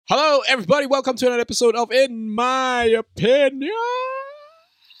Hello, everybody. Welcome to another episode of In My Opinion.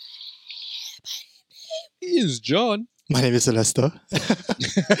 Is John. My name is Celeste.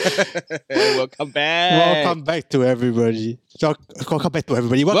 Welcome back. Welcome back to everybody. Welcome back to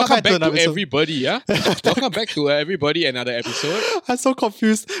everybody. Welcome back to another episode. everybody. Yeah. Welcome back to everybody. Another episode. I'm so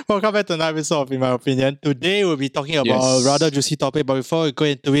confused. Welcome back to another episode of In My Opinion. Today we'll be talking about a rather juicy topic, but before we go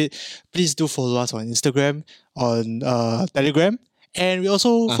into it, please do follow us on Instagram, on Telegram. And we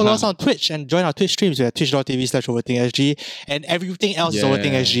also follow us on Twitch and join our Twitch streams. We're at twitch.tv/overthinkSG, and everything else is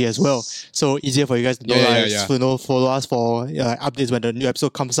overthinkSG as well. So easier for you guys to know, to know, follow us for updates when the new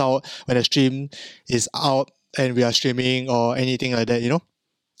episode comes out, when the stream is out and we are streaming or anything like that, you know?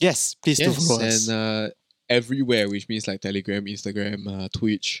 Yes, please do follow us. And everywhere, which means like Telegram, Instagram,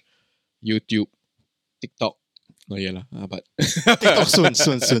 Twitch, YouTube, TikTok. Oh yeah lah, but TikTok soon.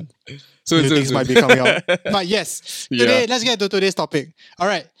 New things might be coming out. But yes, today let's get to today's topic.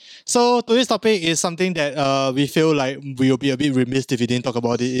 Alright. So today's topic is something that we feel like we will be a bit remiss if we didn't talk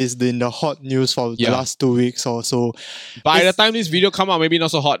about it. It's in the hot news for the last 2 weeks or so. By the time this video come out, maybe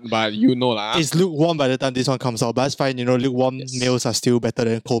not so hot, but you know lah. It's lukewarm by the time this one comes out, but it's fine, you know, lukewarm meals are still better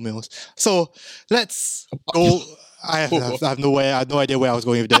than cold meals. So let's go. I have no idea where I was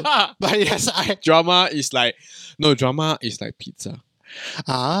going with that. But yes, drama is like pizza.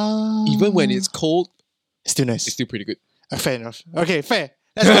 Even when it's cold, still nice. It's still pretty good. Fair enough. Okay, fair.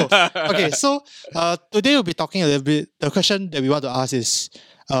 Let's go. Okay, so today we'll be talking a little bit. The question that we want to ask is,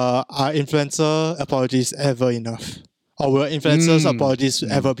 are influencer apologies ever enough? Or will influencers' apologies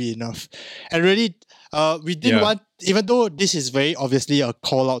ever be enough? And really, we didn't want, even though this is very obviously a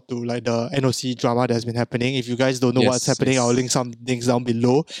call out to like the NOC drama that has been happening. If you guys don't know what's happening, I'll link some links down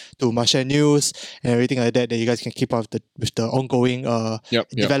below to Marshall News and everything like that you guys can keep up with the ongoing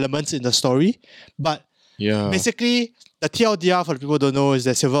developments in the story. But basically, the TLDR for the people who don't know is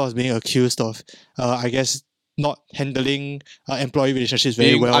that Silver was being accused of, I guess, not handling employee relationships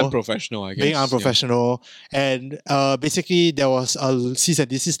very well. Being unprofessional, I guess. Being unprofessional. And basically, there was a cease and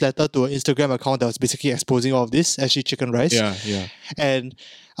desist letter to an Instagram account that was basically exposing all of this, actually Chicken Rice. And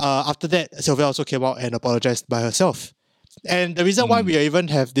after that, Sylvia also came out and apologized by herself. And the reason why we even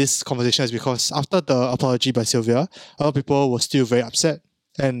have this conversation is because after the apology by Sylvia, a lot of people were still very upset.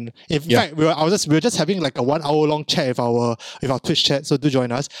 And in fact, we were just having like a 1 hour long chat with our Twitch chat, so do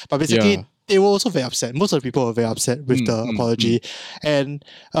join us. But basically, they were also very upset. Most of the people were very upset with the apology. And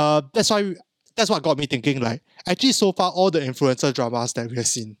that's what got me thinking, like, actually so far, all the influencer dramas that we have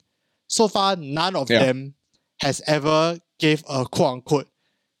seen, so far, none of them has ever gave a quote-unquote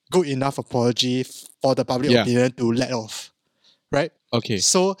good enough apology for the public opinion to let off. Right? Okay.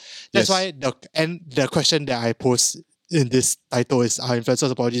 So that's why the question that I posed in this title is, are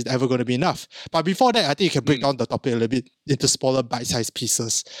influencers' apologies ever going to be enough? But before that, I think you can break down the topic a little bit into smaller bite-sized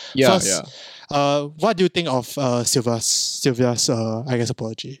pieces. First, what do you think of Sylvia's I guess,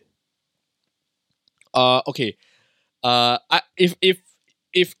 apology? Okay.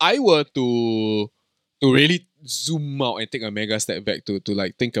 If I were to really zoom out and take a mega step back to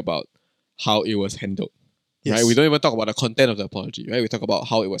like think about how it was handled, right? We don't even talk about the content of the apology, right? We talk about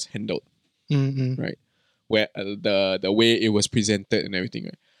how it was handled, right? Where the way it was presented and everything,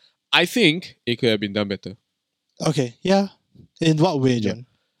 right? I think it could have been done better. Okay, yeah. In what way, John?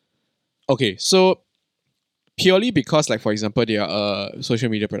 Okay, so purely because, like, for example, they are a social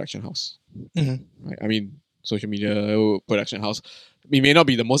media production house. Right? I mean, social media production house. It may not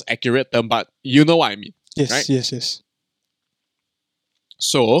be the most accurate term, but you know what I mean. Yes, right? yes.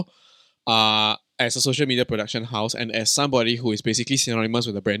 So, as a social media production house and as somebody who is basically synonymous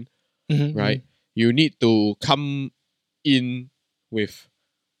with the brand, right? You need to come in with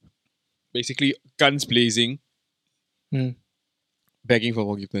basically guns blazing, begging for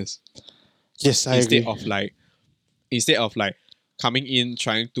forgiveness. Yes, I agree. Instead of coming in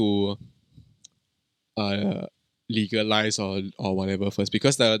trying to legalize or whatever first,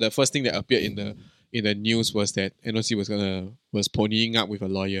 because the first thing that appeared in the news was that NOC was ponying up with a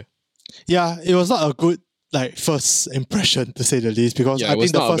lawyer. Yeah, it was not a good first impression, to say the least, because I think it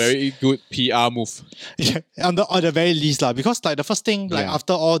was not a very good PR move. Yeah, on the very least lah. Because the first thing,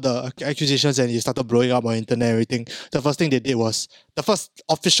 after all the accusations and it started blowing up on internet and everything, the first thing they did was, the first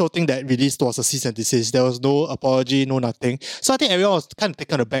official thing that released was a cease and desist. There was no apology, no nothing. So I think everyone was kind of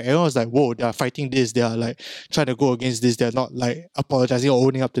taken aback. Everyone was like, whoa, they are fighting this, they are trying to go against this, they're not apologizing or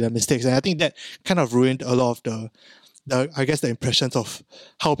owning up to their mistakes. And I think that kind of ruined a lot of the impressions of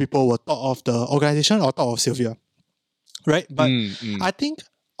how people were thought of the organization or thought of Sylvia. Right? But I think,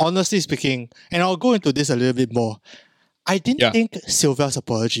 honestly speaking, and I'll go into this a little bit more, I didn't think Sylvia's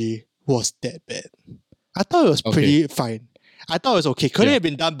apology was that bad. I thought it was pretty fine. I thought it was okay. Could it have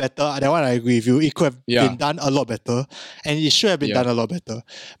been done better? That one I agree with you. It could have been done a lot better, and it should have been done a lot better.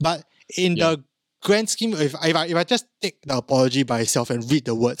 But in the grand scheme, if I just take the apology by itself and read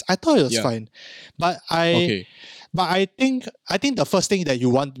the words, I thought it was fine. But I think the first thing that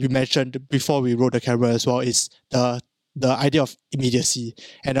we mentioned before we rolled the camera as well is the idea of immediacy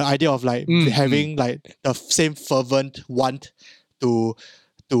and the idea of like having like the same fervent want to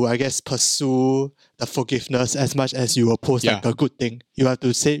I guess pursue the forgiveness as much as you oppose like the good thing. You have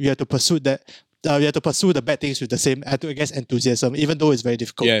to pursue that. You have to pursue the bad things with the same, I guess, enthusiasm, even though it's very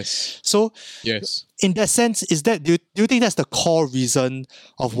difficult. Yes. So, in that sense, do you think that's the core reason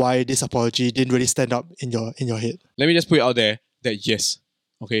of why this apology didn't really stand up in your head? Let me just put it out there that yes,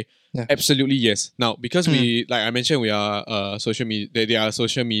 okay, absolutely yes. Now, because we, like I mentioned, we are social media. They are a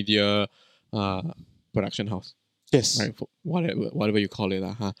social media production house. Yes. Right. Whatever you call it,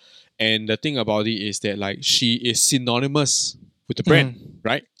 And the thing about it is that like she is synonymous with the brand,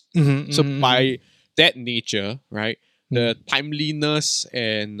 right? So by that nature, right, the timeliness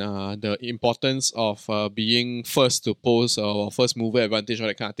and the importance of being first to post or first mover advantage or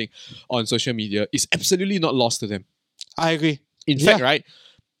that kind of thing on social media is absolutely not lost to them. I agree. In fact, right,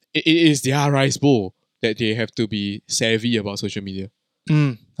 it is their rice bowl that they have to be savvy about social media.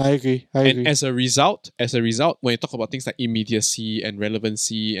 I agree. And as a result, when you talk about things like immediacy and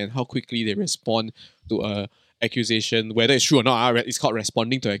relevancy and how quickly they respond to a accusation, whether it's true or not, it's called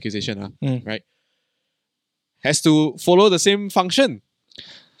responding to accusation, right? Has to follow the same function.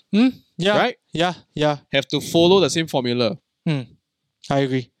 Yeah. Right? Yeah. Have to follow the same formula. I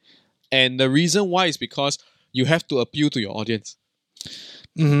agree. And the reason why is because you have to appeal to your audience.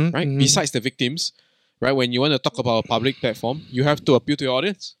 Right? Besides the victims, right? When you want to talk about a public platform, you have to appeal to your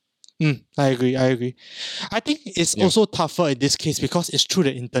audience. I agree. I think it's also tougher in this case because it's through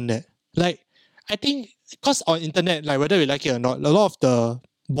the internet. Like, I think because on internet, like whether we like it or not, a lot of the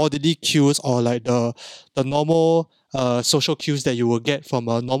bodily cues or like the normal social cues that you will get from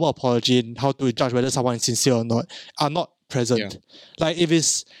a normal apology and how to judge whether someone is sincere or not are not present. Like if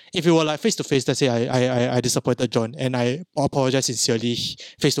it were like face to face, let's say I disappointed John and I apologize sincerely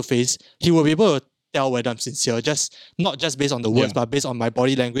face to face, he will be able to tell whether I'm sincere, just not just based on the words, but based on my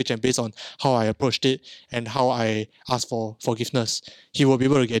body language and based on how I approached it and how I asked for forgiveness. He will be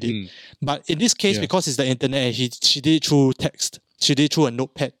able to get it. But in this case, because it's the internet and she did it through text, she did it through a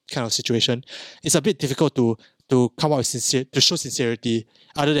notepad kind of situation, it's a bit difficult to come out with to show sincerity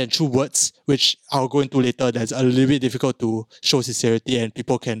other than through words, which I'll go into later. That's a little bit difficult to show sincerity and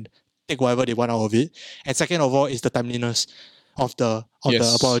people can take whatever they want out of it. And second of all is the timeliness of the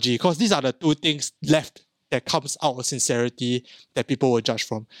apology, because these are the two things left that comes out of sincerity that people will judge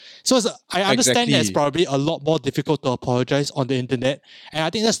from. So I understand that it's probably a lot more difficult to apologize on the internet, and I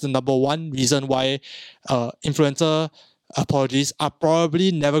think that's the number one reason why influencer apologies are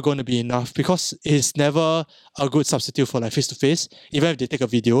probably never going to be enough, because it's never a good substitute for like face to face. Even if they take a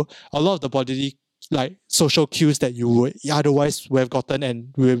video, a lot of the bodily like social cues that you would otherwise would have gotten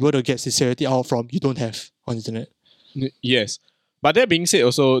and we were able to get sincerity out from, you don't have on the internet. Yes. But that being said,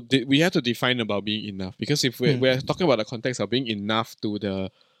 also, we have to define about being enough. Because if we're talking about the context of being enough to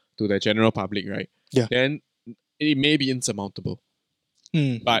the general public, right? Yeah. Then it may be insurmountable.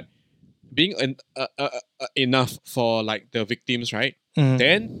 But being enough for like the victims, right?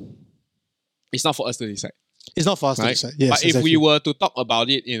 Then it's not for us to decide. It's not for us to decide. Yes, but if we were to talk about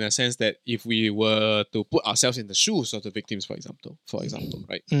it in a sense that if we were to put ourselves in the shoes of the victims, for example,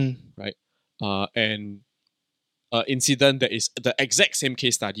 right? Right? And incident that is the exact same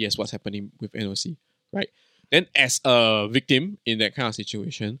case study as what's happening with NOC, right? Then as a victim in that kind of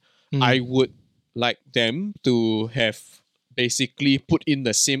situation, I would like them to have basically put in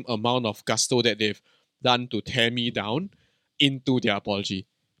the same amount of gusto that they've done to tear me down into their apology,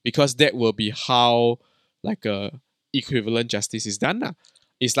 because that will be how like a equivalent justice is done.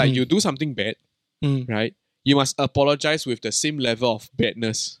 It's like you do something bad, right? You must apologize with the same level of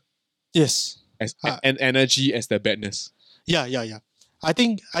badness. Yes. And energy as the badness. Yeah. I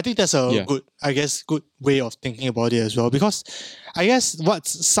think that's a good way of thinking about it as well, because I guess what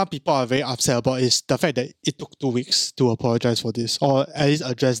some people are very upset about is the fact that it took 2 weeks to apologize for this, or at least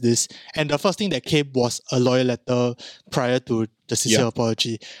address this. And the first thing that came was a lawyer letter prior to the sincere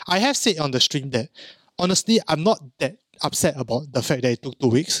apology. I have said on the stream that honestly, I'm not that upset about the fact that it took 2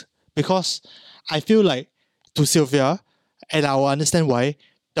 weeks, because I feel like to Sylvia, and I will understand why,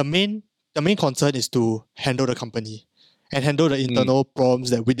 the main concern is to handle the company and handle the internal problems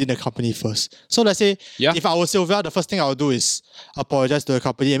that within the company first. So let's say if I was Sylvia, the first thing I would do is apologize to the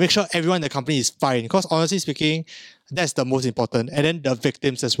company and make sure everyone in the company is fine. Because honestly speaking, That's the most important. And then the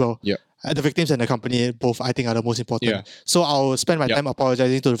victims as well. Yeah. The victims and the company, both, I think, are the most important. Yeah. So I'll spend my time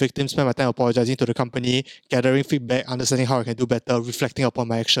apologizing to the victims, spend my time apologizing to the company, gathering feedback, understanding how I can do better, reflecting upon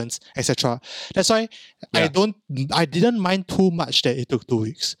my actions, etc. That's why I didn't mind too much that it took 2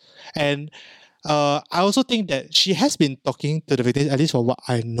 weeks. And I also think that she has been talking to the victims, at least from what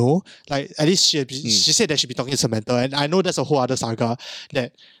I know. Like, at least she said that she'd be talking to Samantha, and I know that's a whole other saga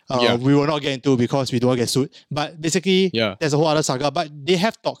that we will not get into because we don't want to get sued. But basically, there's a whole other saga. But they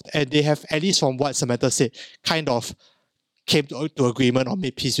have talked, and they have, at least from what Samantha said, kind of came to agreement or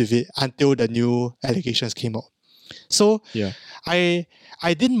made peace with it until the new allegations came out. So I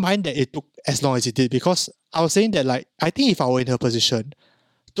didn't mind that it took as long as it did, because I was saying that, like, I think if I were in her position,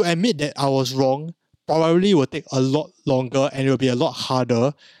 to admit that I was wrong probably will take a lot longer and it will be a lot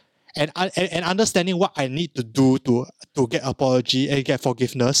harder. And understanding what I need to do to get apology and get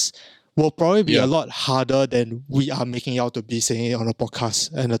forgiveness will probably be a lot harder than we are making out to be saying it on a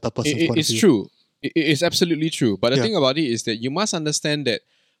podcast and a third person's point of view. It's true. It's absolutely true. But the thing about it is that you must understand that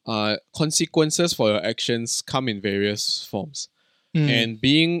consequences for your actions come in various forms. And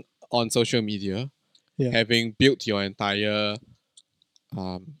being on social media, having built your entire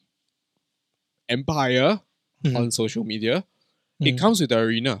empire on social media, it comes with the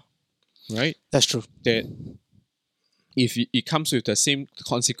arena, right? That's true. That if it comes with the same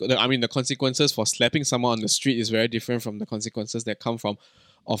consequence, I mean, the consequences for slapping someone on the street is very different from the consequences that come from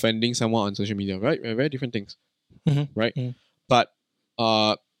offending someone on social media, right? Very different things, right? But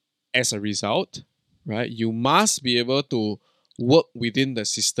as a result, right, you must be able to work within the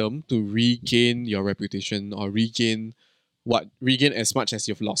system to regain your reputation or regain as much as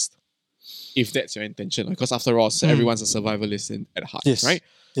you've lost, if that's your intention. Because after all, everyone's a survivalist at heart, right?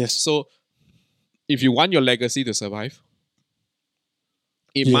 Yes. So if you want your legacy to survive,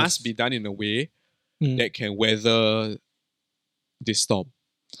 it must be done in a way that can weather this storm.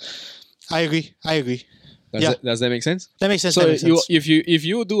 I agree. Does that make sense? That makes sense. So if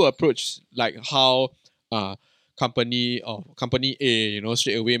you do approach like how company A,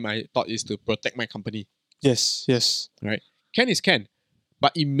 straight away my thought is to protect my company. Yes. Right. Can is can.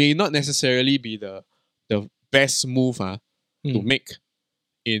 But it may not necessarily be the best move to make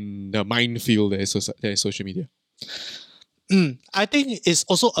in the minefield that is social media. I think it's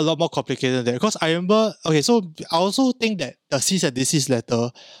also a lot more complicated than that, because I remember, so I also think that the cease and desist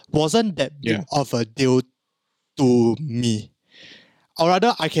letter wasn't that big of a deal to me. I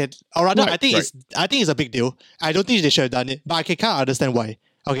think it's a big deal. I don't think they should have done it, but I can kind of understand why.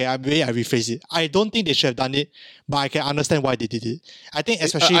 Okay, maybe I rephrase it. I don't think they should have done it, but I can understand why they did it. I think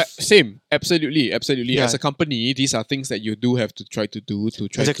especially... same. Absolutely. As a company, these are things that you do have to try to do to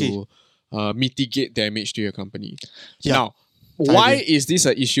try to mitigate damage to your company. Now, why is this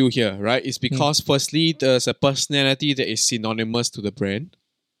an issue here, right? It's because firstly, there's a personality that is synonymous to the brand.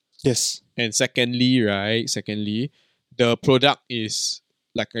 Yes. And secondly, the product is,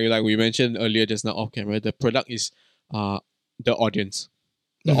 like we mentioned earlier just now off camera, the product is the audience.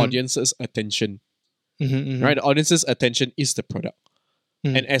 The audience's attention. Right? The audience's attention is the product.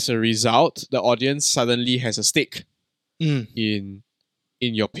 And as a result, the audience suddenly has a stake in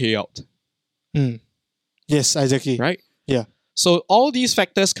your payout. Yes, exactly. Right? Yeah. So all these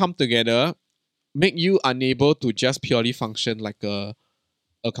factors come together, make you unable to just purely function like a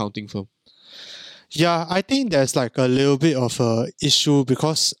accounting firm. Yeah, I think there's like a little bit of a issue,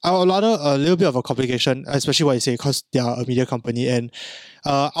 because a little bit of a complication, especially what you say, because they are a media company. And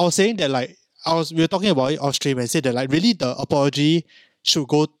I was saying that we were talking about it off stream and said that like really the apology should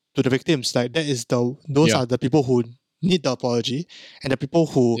go to the victims. Like those are the people who need the apology, and the people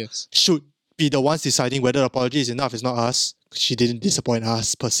who should be the ones deciding whether the apology is enough. It's not us. She didn't disappoint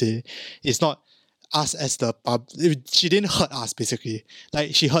us per se. It's not us as the she didn't hurt us, basically.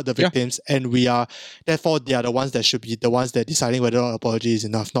 Like, she hurt the victims, and therefore they are the ones that should be the ones that deciding whether an apology is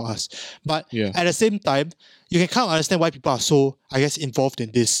enough, not us. But at the same time, you can kind of understand why people are so, I guess, involved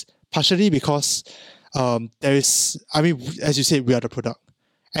in this, partially because there is, I mean, as you said, we are the product,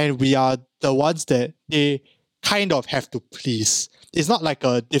 and we are the ones that they kind of have to please. It's not like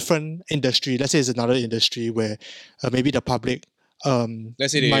a different industry. Let's say it's another industry where maybe the public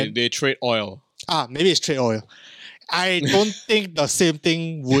let's say they trade oil. Maybe it's trade oil. I don't think the same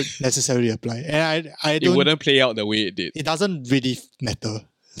thing would necessarily apply. And it wouldn't play out the way it did. It doesn't really matter.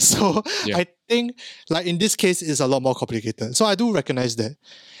 So I think, like, in this case, it's a lot more complicated. So I do recognize that.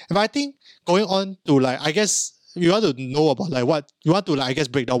 But I think going on to, like, I guess we want to know about like what we want to like I guess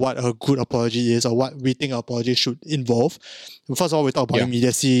break down what a good apology is or what we think an apology should involve. First of all, we talk about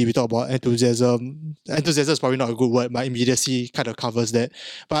immediacy. We talk about enthusiasm. Enthusiasm is probably not a good word, but immediacy kind of covers that.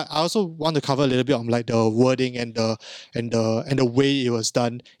 But I also want to cover a little bit on like the wording and the way it was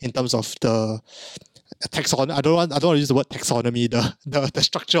done in terms of the taxonomy. I don't want to use the word taxonomy. The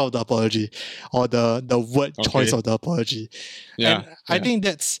structure of the apology or the word choice of the apology. And I think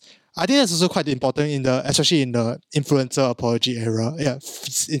that's also quite important especially in the influencer apology era. Yeah,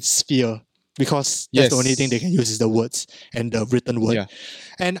 in sphere. Because that's the only thing they can use is the words and the written word. Yeah.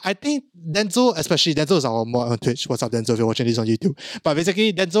 And I think Denzel is our mod on Twitch. What's up, Denzel, if you're watching this on YouTube? But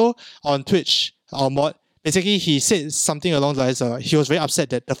basically, Denzel on Twitch, our mod, basically he said something along the lines, he was very upset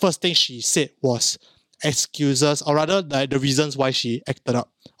that the first thing she said was excuses, or rather like the reasons why she acted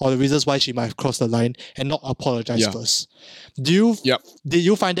up, or the reasons why she might have crossed the line and not apologize first. Did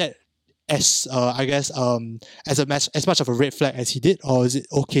you find that as I guess as much of a red flag as he did, or is it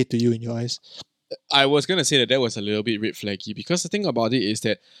okay to you in your eyes? I was gonna say that was a little bit red flaggy because the thing about it is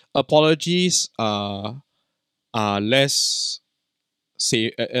that apologies are less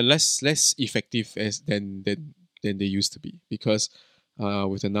less effective than they used to be, because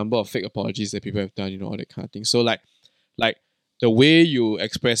with the number of fake apologies that people have done, all that kind of thing. So like the way you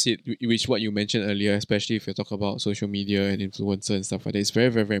express it, which what you mentioned earlier, especially if you talk about social media and influencer and stuff like that, it's very,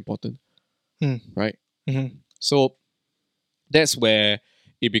 very, very important. Right? Mm-hmm. So that's where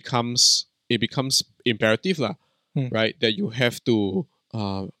it becomes imperative, right? That you have to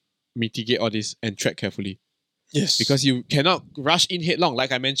mitigate all this and tread carefully. Yes. Because you cannot rush in headlong.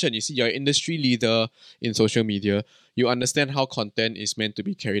 Like I mentioned, you see, you're an industry leader in social media. You understand how content is meant to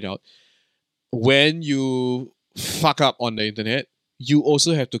be carried out. When you fuck up on the internet, you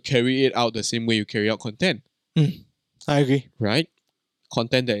also have to carry it out the same way you carry out content. I agree. Right?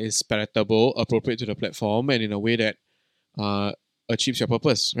 Content that is palatable, appropriate to the platform, and in a way that achieves your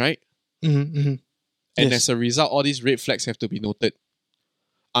purpose, right? Mm-hmm. And as a result, all these red flags have to be noted.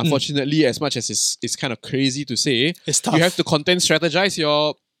 Unfortunately, as much as it's kind of crazy to say, it's tough. You have to content strategize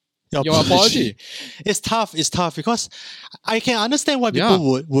your apology. It's tough because I can understand why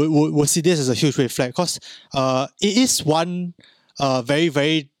people would see this as a huge red flag, because it is one very,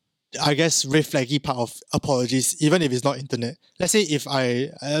 very, I guess, red flaggy part of apologies, even if it's not internet. Let's say if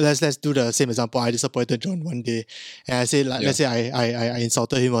let's do the same example. I disappointed John one day, and I say let's say I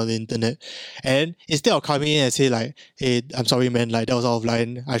insulted him on the internet, and instead of coming in and say like, hey, I'm sorry, man, like that was out of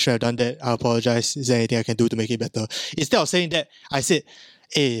line, I should have done that, I apologize, is there anything I can do to make it better? Instead of saying that, I said,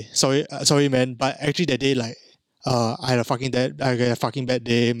 hey, sorry, man, but actually that day, like, I had a fucking bad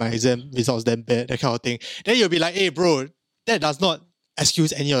day, my exam results damn bad, that kind of thing. Then you'll be like, hey, bro, that does not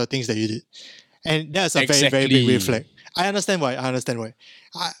excuse any of the things that you did. And that's a very, very big red flag. I understand why.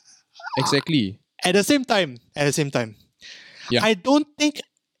 Exactly. At the same time, I don't think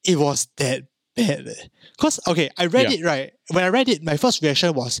it was that bad. Because, I read it, right? When I read it, my first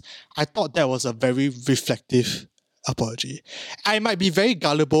reaction was, I thought that was a very reflective apology. I might be very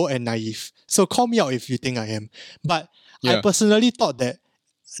gullible and naive, so call me out if you think I am. But I personally thought that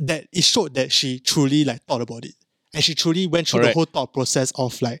it showed that she truly like thought about it. And she truly went through the whole thought process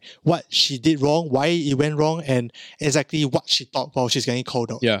of like what she did wrong, why it went wrong, and exactly what she thought while she's getting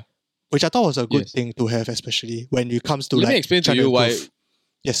called out. Yeah. Which I thought was a good thing to have, especially when it comes to Let me explain to you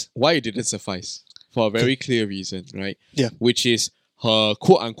why it didn't suffice. For a very clear reason, right? Yeah. Which is her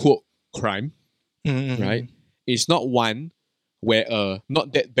quote unquote crime, right? It's not one where a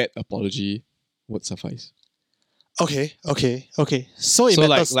not that bad apology would suffice. Okay. So it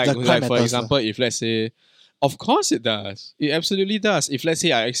matters. Like for example, if let's say, of course it does. It absolutely does. If let's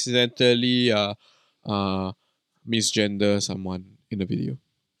say I accidentally misgender someone in the video,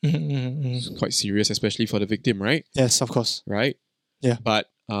 it's quite serious, especially for the victim, right? Yes, of course. Right? Yeah. But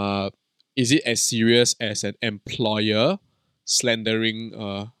is it as serious as an employer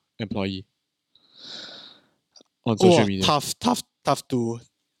slandering employee on social media? Tough to.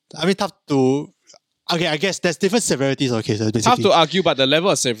 Okay, I guess there's different severities of cases, basically. Tough to argue, but the level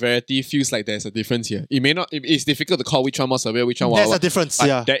of severity feels like there's a difference here. It may not. It's difficult to call which one more severe, which one. There's a difference.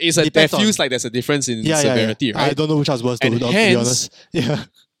 Yeah, there feels like there's a difference in severity, right? I don't know which one's worse, to be honest. Yeah,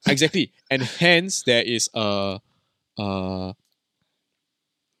 exactly, and hence there is a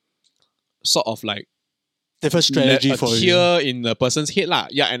sort of like different strategy for tier in the person's head, lah.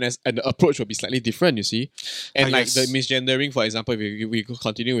 Yeah, and the approach will be slightly different, you see. And like the misgendering, for example, if we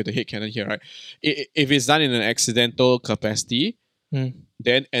continue with the headcanon here, right? If it's done in an accidental capacity,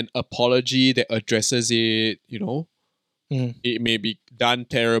 then an apology that addresses it, it may be done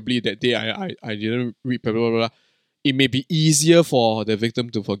terribly that day. I didn't read blah, blah, blah. It may be easier for the victim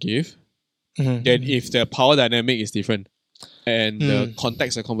to forgive, Mhm. then if the power dynamic is different and the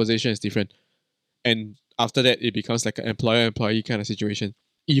context of conversation is different, and after that it becomes like an employer-employee kind of situation,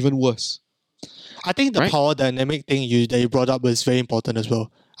 even worse. I think the Right? power dynamic thing that you brought up was very important as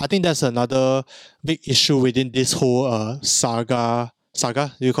well. I think that's another big issue within this whole saga.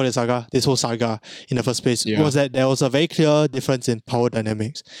 Saga? Do you call it saga? This whole saga in the first place Yeah. was that there was a very clear difference in power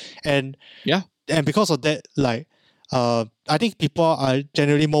dynamics, and Yeah. because of that, like I think people are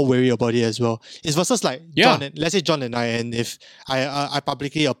generally more wary about it as well. It's versus like Yeah. John and let's say John and I, and if I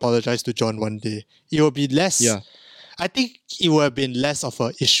publicly apologize to John one day, it will be less. Yeah. I think it would have been less of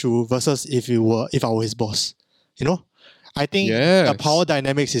an issue versus if I were his boss. You know? I think the Yes. power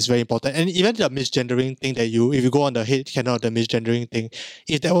dynamics is very important. And even the misgendering thing if you go on the hate canon of the misgendering thing,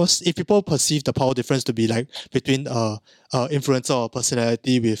 if people perceive the power difference to be like between influencer or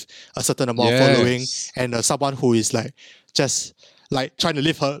personality with a certain amount of following and someone who is like just like trying to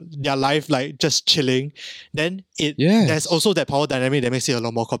live their life like just chilling, then there's also that power dynamic that makes it a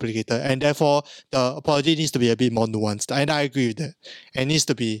lot more complicated, and therefore the apology needs to be a bit more nuanced. And I agree with that. It needs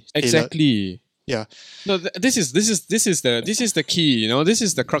to be tailored. Exactly. Yeah. No, this is the key. You know, this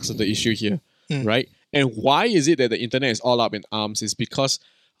is the crux of the issue here, right? And why is it that the internet is all up in arms? Is because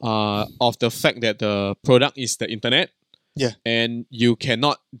of the fact that the product is the internet. Yeah. And you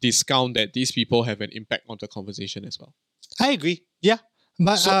cannot discount that these people have an impact on the conversation as well. I agree. Yeah.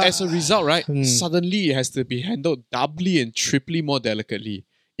 But so as a result, right, suddenly it has to be handled doubly and triply more delicately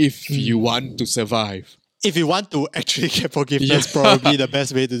if you want to survive. If you want to actually get forgiveness, probably the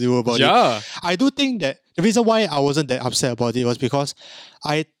best way to do about it. I do think that the reason why I wasn't that upset about it was because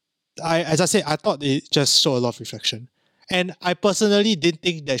as I said, I thought it just showed a lot of reflection. And I personally didn't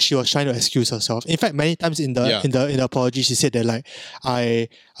think that she was trying to excuse herself. In fact, many times in the apology, she said that like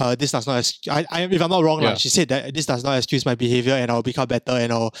this does not if I'm not wrong, like, she said that this does not excuse my behavior and I'll become better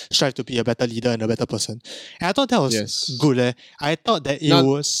and I'll strive to be a better leader and a better person. And I thought that was good. I thought that it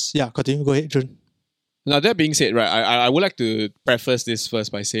was continue. Go ahead, Jun. Now that being said, right, I would like to preface this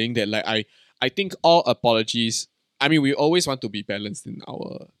first by saying that like I think all apologies. I mean, we always want to be balanced in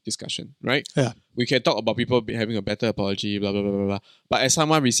our discussion, right? Yeah. We can talk about people having a better apology, blah, blah, blah, blah, blah. But as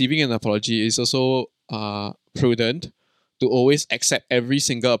someone receiving an apology, it's also prudent to always accept every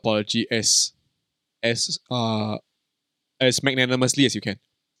single apology as magnanimously as you can.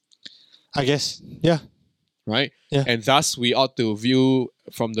 I guess. Yeah. Right? Yeah. And thus, we ought to view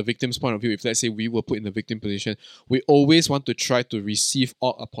from the victim's point of view, if let's say we were put in the victim position, we always want to try to receive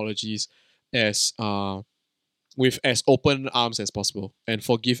all apologies as with as open arms as possible and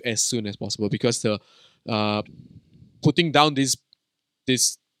forgive as soon as possible, because the putting down this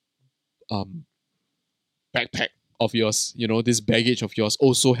backpack of yours, you know, this baggage of yours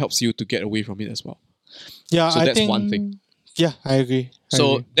also helps you to get away from it as well. Yeah, so that's one thing. Yeah, I agree.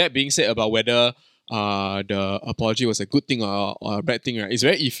 That being said, about whether the apology was a good thing or a bad thing, right? It's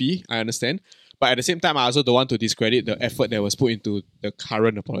very iffy, I understand. But at the same time, I also don't want to discredit the effort that was put into the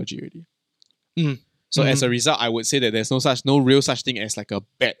current apology already. So as a result, I would say that there's no real such thing as like a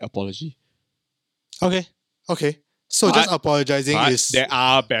bad apology. Okay. So just apologizing is... There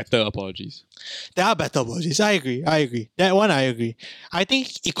are better apologies. There are better apologies. I agree. That one I agree. I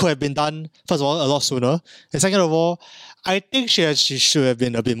think it could have been done, first of all, a lot sooner. And second of all, I think she should have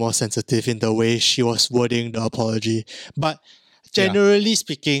been a bit more sensitive in the way she was wording the apology. But generally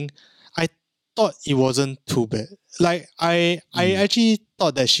speaking, I thought it wasn't too bad. Like, I actually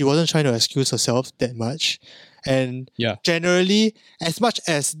thought that she wasn't trying to excuse herself that much. And generally, as much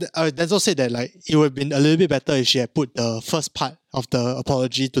as Denzel said that like it would have been a little bit better if she had put the first part of the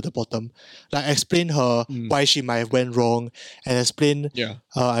apology to the bottom, like explain her why she might have went wrong and explain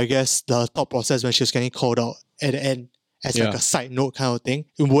I guess the thought process when she was getting called out at the end as like a side note kind of thing.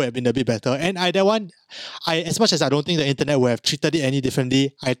 It would have been a bit better. And as much as I don't think the internet would have treated it any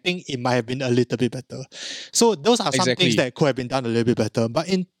differently, I think it might have been a little bit better. So those are some things that could have been done a little bit better. But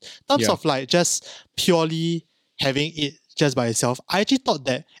in terms of like just purely having it just by itself, I actually thought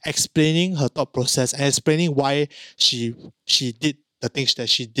that explaining her thought process and explaining why she did the things that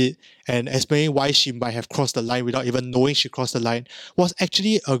she did and explaining why she might have crossed the line without even knowing she crossed the line was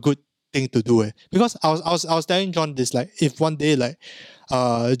actually a good thing to do. Because I was telling John this, like, if one day like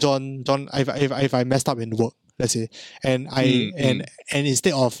John if I messed up in work, let's say, and and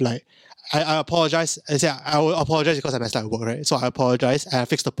instead of like I apologize, I say I will apologize because I messed up at work, right? So I apologize and I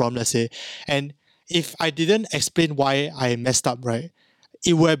fixed the problem, let's say, and if I didn't explain why I messed up, right,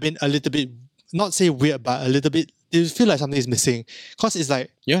 it would have been a little bit, not say weird, but a little bit, it would feel like something is missing. Because it's like,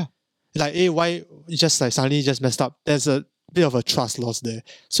 like, hey, why you just like suddenly just messed up? There's a bit of a trust loss there.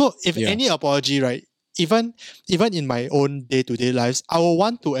 So if any apology, right, even in my own day-to-day lives, I will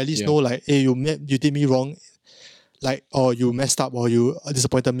want to at least know like, hey, you did me wrong, like, or you messed up, or you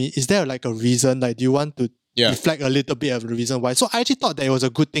disappointed me. Is there like a reason? Like, do you want to reflect a little bit of the reason why? So I actually thought that it was a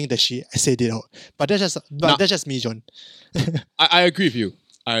good thing that she said it out. But that's just me, John. I agree with you.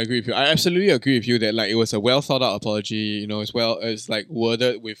 I absolutely agree with you that like it was a well thought out apology. It's like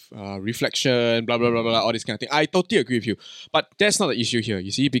worded with reflection, blah blah blah blah, all this kind of thing. I totally agree with you. But that's not the issue here.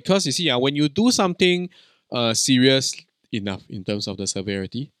 You see, because you see, when you do something serious enough in terms of the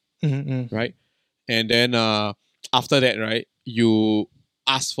severity, right, and then after that, right, you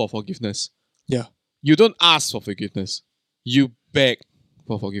ask for forgiveness. Yeah. You don't ask for forgiveness. You beg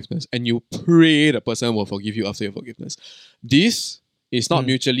for forgiveness, and you pray the person will forgive you after your forgiveness. This is not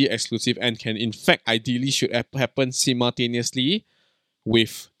mutually exclusive and can, in fact, ideally should happen simultaneously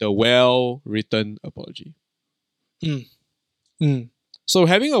with the well-written apology. So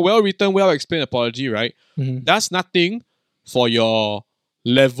having a well-written, well-explained apology, right, does nothing for your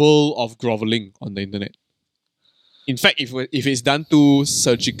level of groveling on the internet. In fact, if it's done too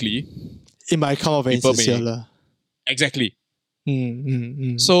surgically, it might come off as insincere. Exactly.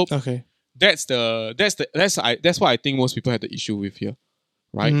 So okay. That's what I think most people have the issue with here,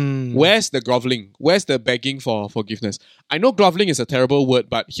 right? Where's the groveling? Where's the begging for forgiveness? I know groveling is a terrible word,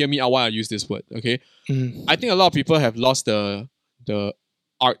 but hear me out while I use this word, okay? I think a lot of people have lost the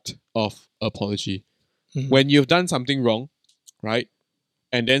art of apology. When you've done something wrong, right?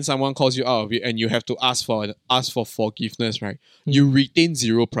 And then someone calls you out of it and you have to ask for forgiveness, right? You retain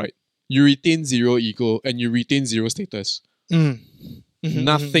zero pride. You retain zero ego and you retain zero status.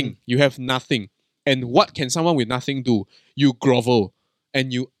 Nothing. You have nothing. And what can someone with nothing do? You grovel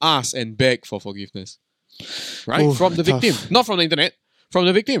and you ask and beg for forgiveness. Right? From the victim. Not from the internet. From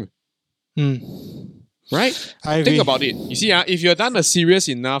the victim. Right? I agree. Think about it. You see, if you've done a serious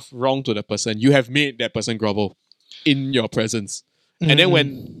enough wrong to the person, you have made that person grovel in your presence. And then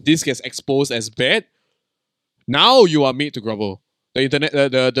when this gets exposed as bad, now you are made to grovel. The internet,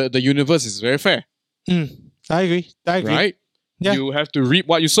 the universe is very fair. I agree. Right? Yeah. You have to reap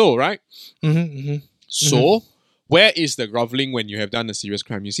what you sow, right? So, where is the groveling when you have done a serious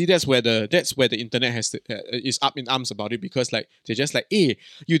crime? You see, that's where the internet is up in arms about it, because like they're just like, hey,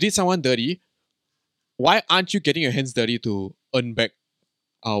 you did someone dirty. Why aren't you getting your hands dirty to earn back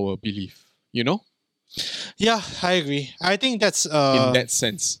our belief? You know? Yeah, I agree. I think that's in that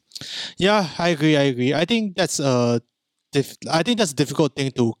sense. Yeah, I agree. I think that's a difficult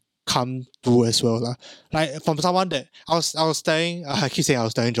thing to come to as well. Like from someone that I was telling I keep saying I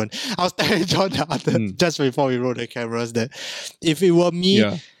was telling John. I was telling John the other, just before we rolled the cameras, that if it were me,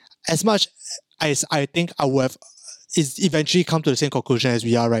 as much as I think I would have is eventually come to the same conclusion as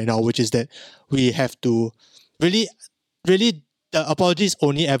we are right now, which is that we have to really the apology is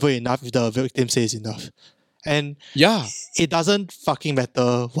only ever enough if the victim says enough. And it doesn't fucking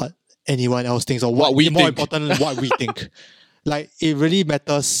matter what anyone else thinks or what we more think. Important what we think. Like, it really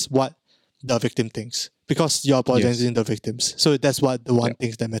matters what the victim thinks, because you're apologizing to the victims. So that's what the one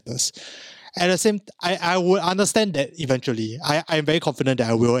thing that matters. At the same I would understand that eventually. I'm very confident that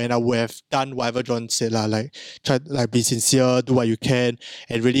I will, and I would have done whatever John said, like try be sincere, do what you can,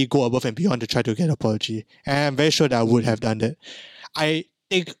 and really go above and beyond to try to get an apology. And I'm very sure that I would have done that. I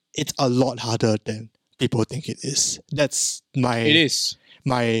think it's a lot harder than people think it is. That's my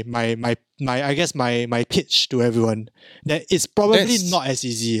I guess my pitch to everyone, that it's probably not as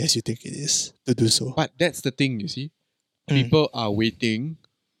easy as you think it is to do so. But that's the thing, you see. People are waiting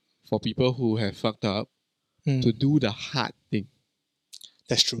for people who have fucked up to do the hard thing.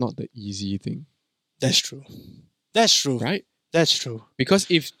 That's true. Not the easy thing. That's true. Right? That's true. Because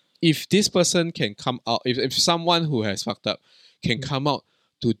if this person can come out, if someone who has fucked up can come out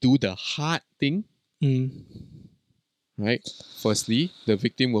to do the hard thing, right? Firstly, the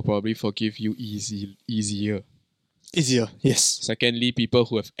victim will probably forgive you easier. Easier, yes. Secondly, people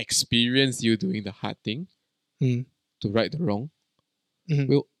who have experienced you doing the hard thing to right the wrong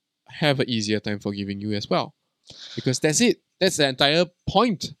will have an easier time forgiving you as well. Because that's it. That's the entire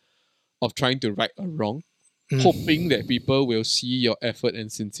point of trying to right a wrong. Hoping that people will see your effort and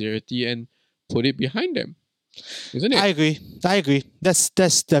sincerity and put it behind them. Isn't it? I agree. That's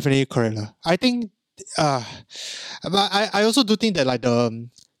definitely correct. I think but I also do think that like the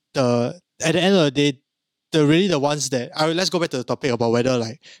at the end of the day, the ones that let's go back to the topic about whether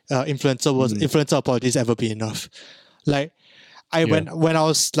like influencer apologies ever be enough. Like when I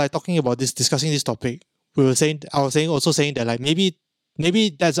was like discussing this topic, I was saying that like maybe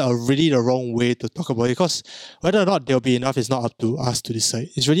that's really the wrong way to talk about it, because whether or not there'll be enough is not up to us to decide.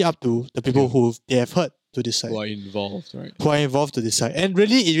 It's really up to the people who they have hurt to decide. Who are involved, right? Who are involved to decide. And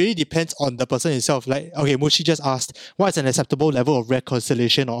really, it really depends on the person himself. Like, okay, Mushi just asked, what is an acceptable level of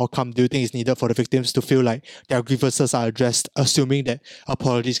reconciliation or outcome do you think is needed for the victims to feel like their grievances are addressed, assuming that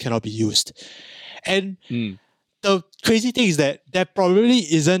apologies cannot be used? And the crazy thing is that there probably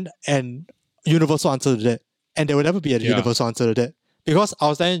isn't an universal answer to that. And there will never be a universal answer to that. Because I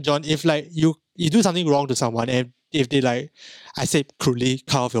was telling John, if like you do something wrong to someone and if they like, I say crudely,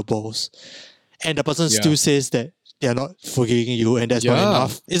 cut off your balls, and the person still says that they are not forgiving you and that's not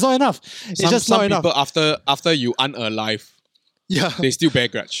enough. It's not enough. It's just not enough. Some people after you unalive, they still bear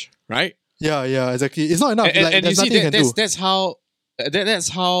grudge, right? Yeah, exactly. It's not enough. And you see that's how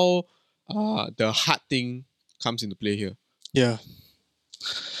the hard thing comes into play here. Yeah.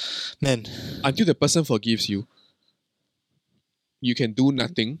 Man. Until the person forgives you, you can do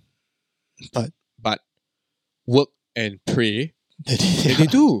nothing but work and pray that they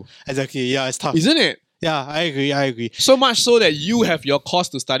do. Exactly. Yeah, it's tough. Isn't it? Yeah, I agree. So much so that you have your course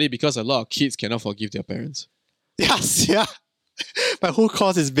to study because a lot of kids cannot forgive their parents. Yes, yeah. My whole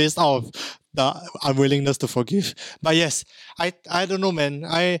course is based off the unwillingness to forgive. But yes, I don't know, man.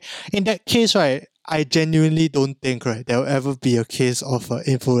 In that case, right, I genuinely don't think, right, there will ever be a case of an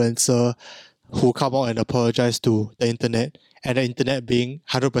influencer who come out and apologize to the internet, and the internet being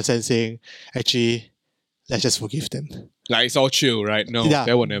 100% saying, actually, let's just forgive them. Like it's all chill, right? No,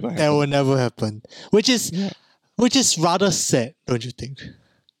 that will never happen. That will never happen. Which is rather sad, don't you think?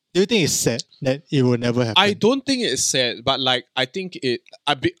 Do you think it's sad that it will never happen? I don't think it's sad, but like I think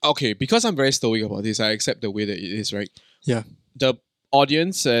because I'm very stoic about this, I accept the way that it is, right? Yeah. The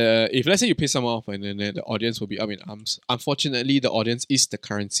audience, if let's say you piss someone off and then the audience will be up in arms. Unfortunately, the audience is the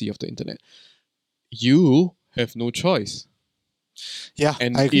currency of the internet. You have no choice. Yeah,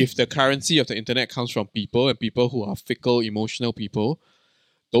 and if the currency of the internet comes from people and people who are fickle, emotional people,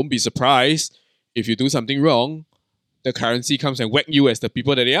 don't be surprised if you do something wrong, the currency comes and whack you as the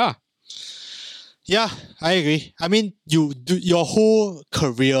people that they are. Yeah, I agree. I mean, your whole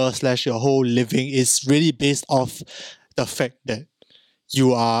career / your whole living is really based off the fact that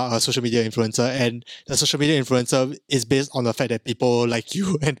you are a social media influencer, and the social media influencer is based on the fact that people like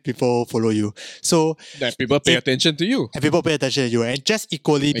you and people follow you. So that people pay attention to you. And people pay attention to you. And just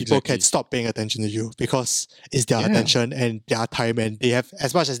equally, people can stop paying attention to you because it's their attention and their time, and they have,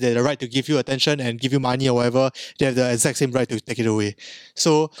 as much as they have the right to give you attention and give you money or whatever, they have the exact same right to take it away.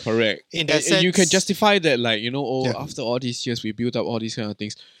 So correct. In that sense, you can justify that, like, after all these years, we built up all these kind of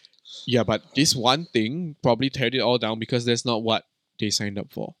things. Yeah, but this one thing probably teared it all down because that's not what they signed up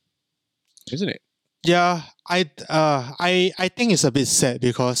for, isn't it? Yeah, I think it's a bit sad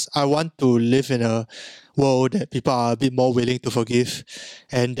because I want to live in a world that people are a bit more willing to forgive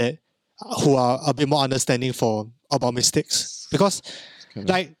and that who are a bit more understanding about mistakes. Because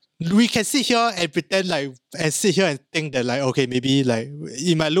like we can sit here and pretend and sit here and think that okay, maybe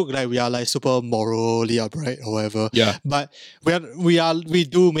it might look like we are super morally upright or whatever. Yeah. But we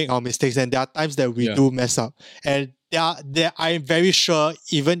do make our mistakes, and there are times that we do mess up. And I'm very sure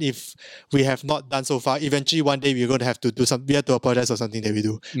even if we have not done so far, eventually one day we're going to have to do we have to apologize for something that we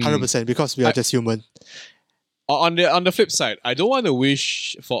do. 100%, because we are just human. On the flip side, I don't want to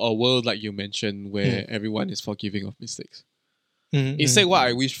wish for a world like you mentioned where everyone is forgiving of mistakes. Instead, what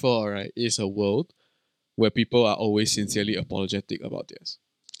I wish for, right, is a world where people are always sincerely apologetic about theirs.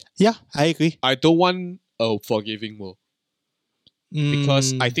 Yeah, I agree. I don't want a forgiving world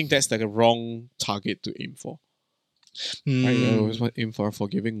because I think that's like a wrong target to aim for. Right? I always want to aim for a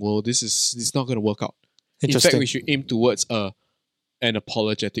forgiving world. This is not going to work out. In fact, we should aim towards an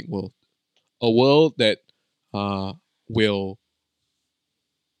apologetic world, a world that will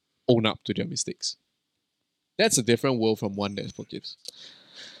own up to their mistakes. That's a different world from one that forgives.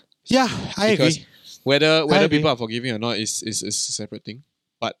 Yeah, I agree. Whether people are forgiving or not is a separate thing.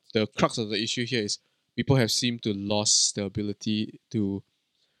 But the crux of the issue here is people have seemed to lose the ability to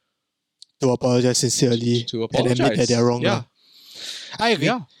apologize sincerely and admit that they're wrong. Yeah. I agree.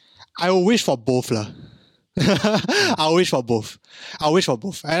 Yeah. I will wish for both. I wish for both.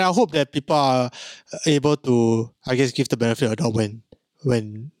 And I hope that people are able to, I guess, give the benefit of the doubt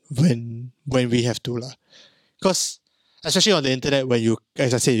when we have to. Because especially on the internet, when you,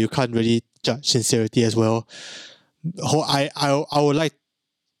 as I said, you can't really judge sincerity as well. I would like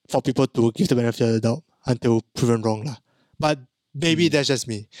for people to give the benefit of the doubt until proven wrong. But maybe that's just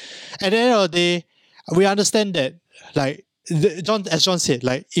me. At the end of the day, we understand that, as John said,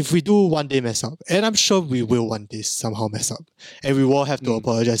 if we do one day mess up, and I'm sure we will one day somehow mess up, and we will have to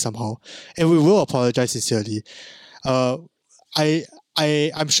apologize somehow, and we will apologize sincerely. I'm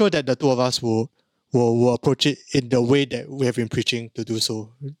sure that the two of us will approach it in the way that we have been preaching to do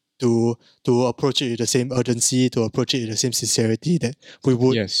so, to approach it with the same urgency, to approach it with the same sincerity that we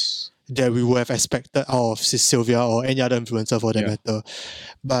would have expected out of Sylvia or any other influencer for that matter.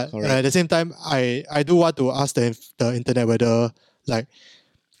 But at the same time, I do want to ask the internet whether like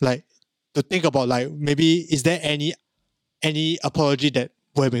to think about like maybe is there any apology that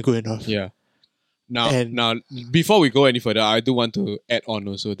would have been good enough? Yeah. Now, before we go any further, I do want to add on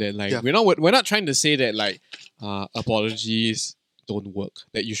also that like we're not trying to say that like apologies don't work,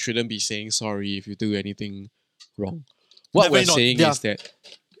 that you shouldn't be saying sorry if you do anything wrong. What we're saying is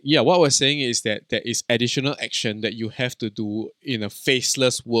that there is additional action that you have to do in a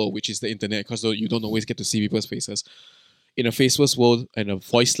faceless world, which is the internet, because you don't always get to see people's faces. In a faceless world and a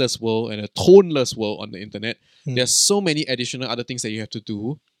voiceless world and a toneless world on the internet, there's so many additional other things that you have to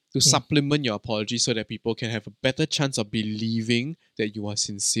do to supplement your apology so that people can have a better chance of believing that you are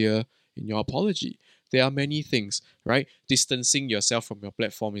sincere in your apology. There are many things, right? Distancing yourself from your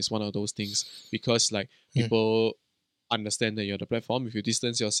platform is one of those things, because like people understand that you're the platform. If you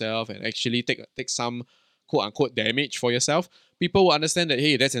distance yourself and actually take some quote unquote damage for yourself, people will understand that,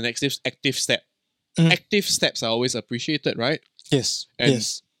 hey, that's an active step. Active steps are always appreciated, right? Yes. And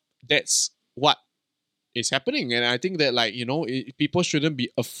that's what is happening. And I think that like, people shouldn't be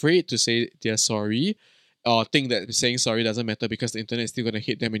afraid to say they're sorry or think that saying sorry doesn't matter because the internet is still going to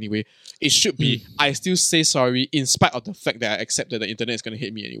hate them anyway. It should be, I still say sorry in spite of the fact that I accept that the internet is going to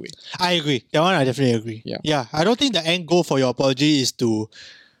hate me anyway. I agree. That one I definitely agree. Yeah. I don't think the end goal for your apology is to...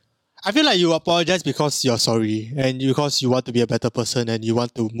 I feel like you apologize because you're sorry and because you want to be a better person and you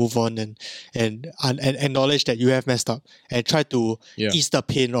want to move on and acknowledge that you have messed up and try to ease the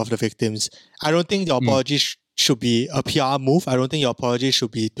pain of the victims. I don't think your apology should be a PR move. I don't think your apology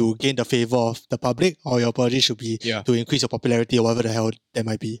should be to gain the favor of the public, or your apology should be to increase your popularity or whatever the hell that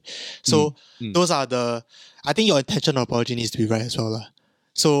might be. So those are I think your intention of apology needs to be right as well.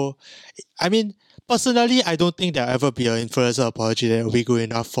 So, I mean, personally, I don't think there'll ever be an influencer apology that will be good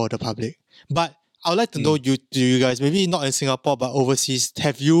enough for the public. But I would like to know you guys, maybe not in Singapore but overseas,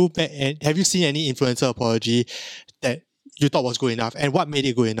 have you seen any influencer apology that you thought was good enough, and what made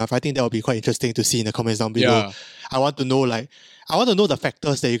it good enough? I think that would be quite interesting to see in the comments down below. Yeah. I want to know the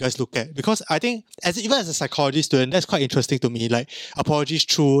factors that you guys look at, because I think even as a psychology student, that's quite interesting to me. Like apologies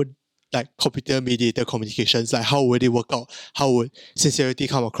through like computer mediated communications, like how would it work out? How would sincerity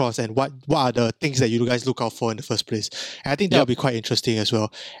come across? And what are the things that you guys look out for in the first place? And I think that would be quite interesting as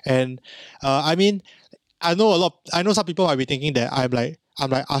well. And I mean, I know some people might be thinking that I'm like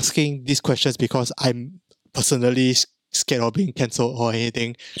asking these questions because I'm personally scared of being cancelled or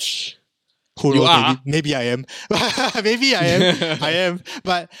anything. Who knows? Maybe I am. Maybe I am. I am.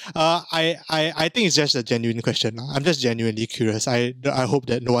 But I think it's just a genuine question. I'm just genuinely curious. I hope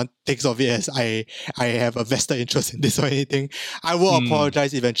that no one thinks of it as I have a vested interest in this or anything. I will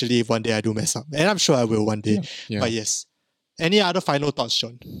apologize eventually if one day I do mess up. And I'm sure I will one day. Yeah. But yes. Any other final thoughts,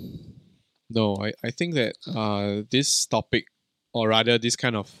 John? No, I think that this topic, or rather this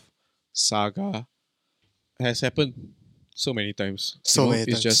kind of saga, has happened so many times.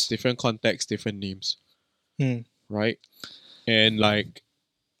 It's just different contexts, different names. Right? And like,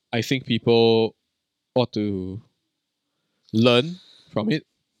 I think people ought to learn from it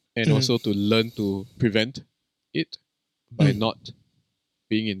and also to learn to prevent it by not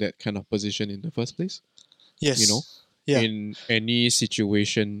being in that kind of position in the first place. Yes. In any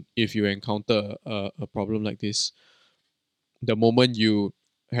situation, if you encounter a problem like this, the moment you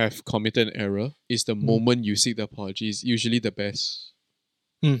have committed an error is the moment you seek the apology is usually the best.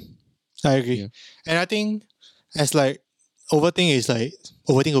 I agree. Yeah. And I think as like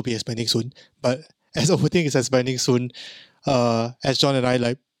overthink will be expanding soon. But as overthink is expanding soon, as John and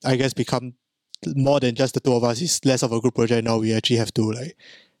I I guess become more than just the two of us, it's less of a group project now. We actually have to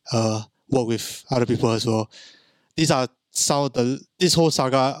work with other people as well. These are this whole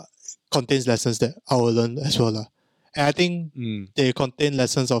saga contains lessons that I will learn as well. And I think they contain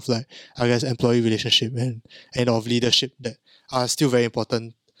lessons of employee relationship and of leadership that are still very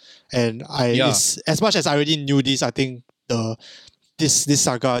important. And as much as I already knew this, I think this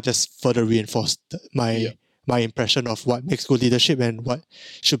saga just further reinforced my impression of what makes good leadership and what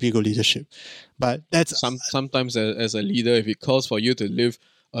should be good leadership. But that's sometimes as a leader, if it calls for you to live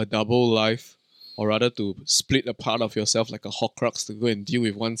a double life, or rather to split a part of yourself like a Horcrux to go and deal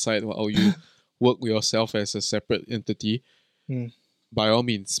with one side while you work with yourself as a separate entity, by all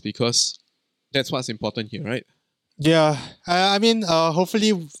means, because that's what's important here, right? Yeah, I mean,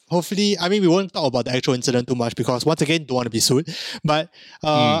 hopefully, I mean, we won't talk about the actual incident too much because, once again, don't want to be sued. But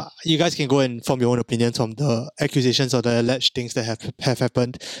you guys can go and form your own opinions on the accusations or the alleged things that have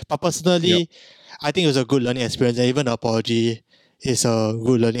happened. But personally, I think it was a good learning experience, and even an apology is a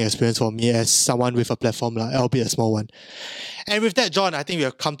good learning experience for me as someone with a platform, albeit a small one. And with that, John, I think we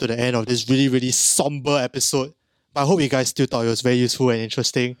have come to the end of this really, really somber episode. But I hope you guys still thought it was very useful and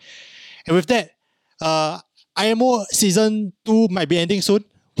interesting. And with that, IMO Season 2 might be ending soon.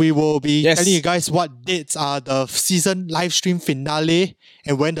 We will be telling you guys what dates are the season live stream finale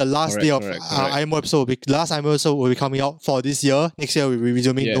and when the last day of IMO episode will be. Last IMO episode will be coming out for this year. Next year we'll be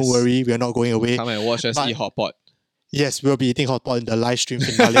resuming. Yes. Don't worry, we are not going away. Come and watch us eat hot pot. Yes, we'll be eating hot pot in the live stream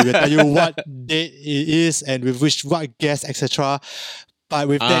finale. We'll tell you what date it is and with what guests, etc. But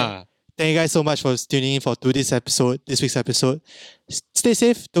with that, thank you guys so much for tuning in for this week's episode. Stay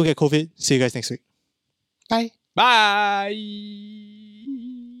safe, don't get COVID. See you guys next week. Bye. Bye.